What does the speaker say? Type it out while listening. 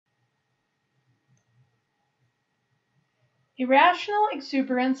Irrational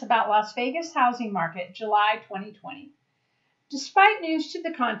exuberance about Las Vegas housing market, July 2020. Despite news to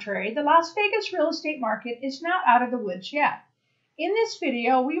the contrary, the Las Vegas real estate market is not out of the woods yet. In this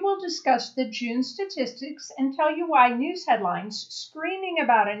video, we will discuss the June statistics and tell you why news headlines screaming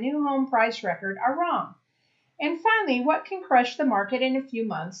about a new home price record are wrong. And finally, what can crush the market in a few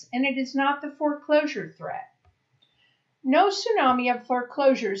months, and it is not the foreclosure threat. No tsunami of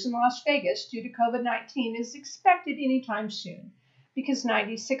foreclosures in Las Vegas due to COVID-19 is expected anytime soon, because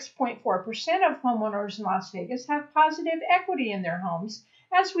 96.4% of homeowners in Las Vegas have positive equity in their homes,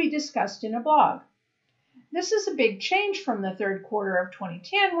 as we discussed in a blog. This is a big change from the third quarter of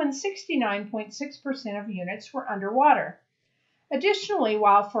 2010, when 69.6% of units were underwater. Additionally,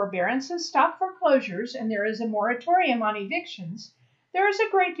 while forbearance has stopped foreclosures and there is a moratorium on evictions, there is a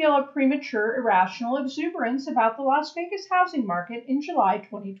great deal of premature, irrational exuberance about the Las Vegas housing market in July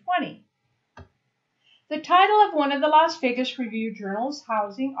 2020. The title of one of the Las Vegas Review-Journal's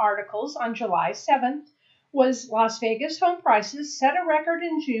housing articles on July 7th was "Las Vegas Home Prices Set a Record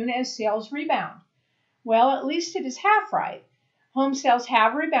in June as Sales Rebound." Well, at least it is half right. Home sales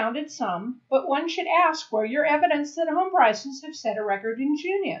have rebounded some, but one should ask where your evidence that home prices have set a record in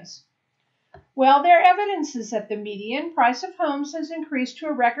June is. Well, their evidence is that the median price of homes has increased to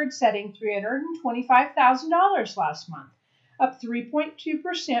a record-setting $325,000 last month, up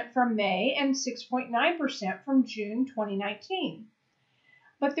 3.2% from May and 6.9% from June 2019.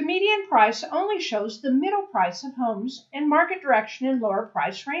 But the median price only shows the middle price of homes and market direction in lower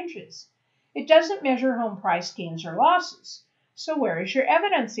price ranges. It doesn't measure home price gains or losses. So where is your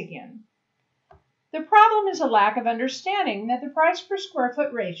evidence again? The problem is a lack of understanding that the price per square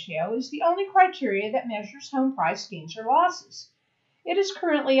foot ratio is the only criteria that measures home price gains or losses. It is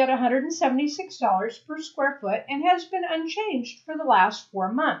currently at $176 per square foot and has been unchanged for the last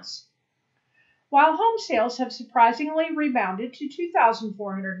 4 months. While home sales have surprisingly rebounded to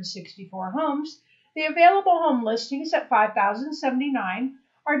 2,464 homes, the available home listings at 5,079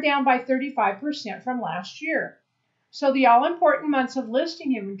 are down by 35% from last year. So the all-important months of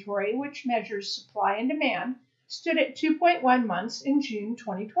listing inventory, which measures supply and demand, stood at 2.1 months in June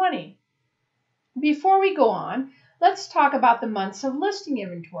 2020. Before we go on, let's talk about the months of listing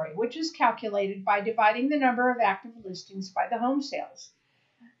inventory, which is calculated by dividing the number of active listings by the home sales.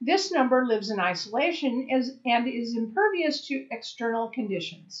 This number lives in isolation and is impervious to external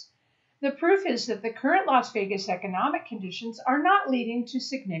conditions. The proof is that the current Las Vegas economic conditions are not leading to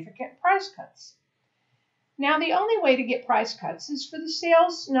significant price cuts. Now, the only way to get price cuts is for the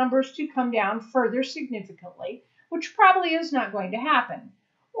sales numbers to come down further significantly, which probably is not going to happen,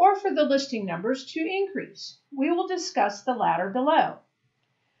 or for the listing numbers to increase. We will discuss the latter below.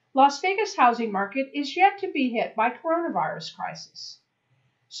 Las Vegas housing market is yet to be hit by coronavirus crisis.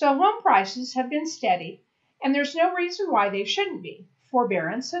 So home prices have been steady, and there's no reason why they shouldn't be.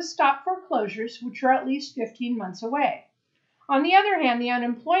 Forbearance has stopped foreclosures, which are at least 15 months away. On the other hand, the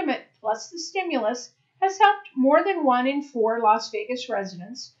unemployment plus the stimulus has helped more than 1 in 4 Las Vegas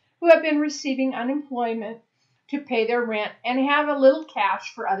residents who have been receiving unemployment to pay their rent and have a little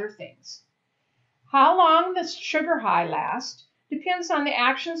cash for other things. How long the sugar high lasts depends on the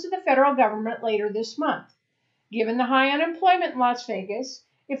actions of the federal government later this month. Given the high unemployment in Las Vegas,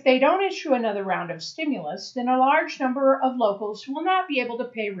 if they don't issue another round of stimulus, then a large number of locals will not be able to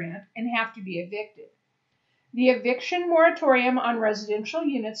pay rent and have to be evicted. The eviction moratorium on residential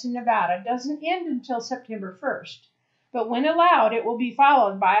units in Nevada doesn't end until September 1st, but when allowed, it will be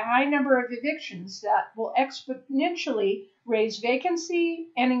followed by a high number of evictions that will exponentially raise vacancy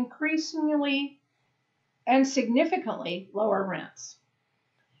and increasingly and significantly lower rents.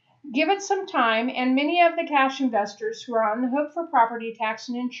 Give it some time, and many of the cash investors who are on the hook for property tax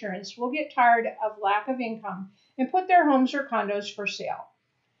and insurance will get tired of lack of income and put their homes or condos for sale.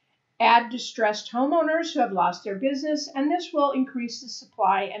 Add distressed homeowners who have lost their business, and this will increase the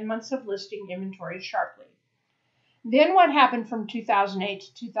supply and months of listing inventory sharply. Then what happened from 2008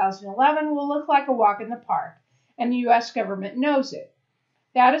 to 2011 will look like a walk in the park, and the U.S. government knows it.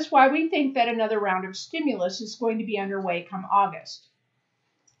 That is why we think that another round of stimulus is going to be underway come August.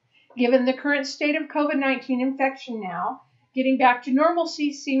 Given the current state of COVID-19 infection now, getting back to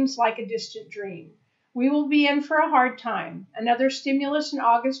normalcy seems like a distant dream. We will be in for a hard time. Another stimulus in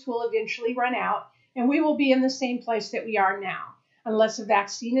August will eventually run out, and we will be in the same place that we are now, unless a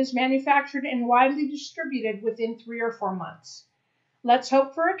vaccine is manufactured and widely distributed within 3 or 4 months. Let's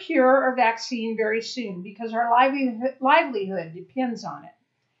hope for a cure or vaccine very soon, because our livelihood depends on it.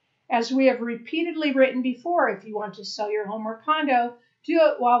 As we have repeatedly written before, if you want to sell your home or condo, do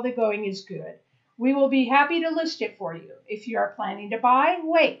it while the going is good. We will be happy to list it for you. If you are planning to buy,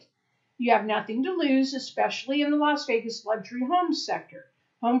 wait. You have nothing to lose, especially in the Las Vegas luxury homes sector.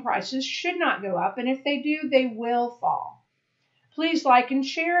 Home prices should not go up, and if they do, they will fall. Please like and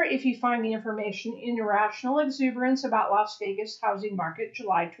share if you find the information in Irrational Exuberance about Las Vegas housing market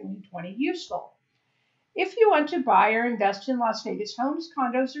July 2020 useful. If you want to buy or invest in Las Vegas homes,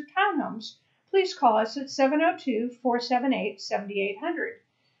 condos, or townhomes, please call us at 702-478-7800.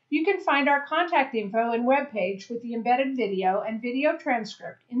 You can find our contact info and webpage with the embedded video and video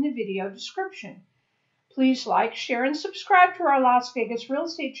transcript in the video description. Please like, share, and subscribe to our Las Vegas real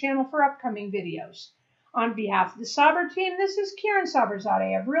estate channel for upcoming videos. On behalf of the Saber team, this is Karen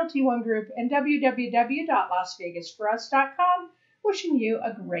Saberzadeh of Realty One Group and www.lasvegasforus.com, wishing you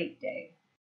a great day.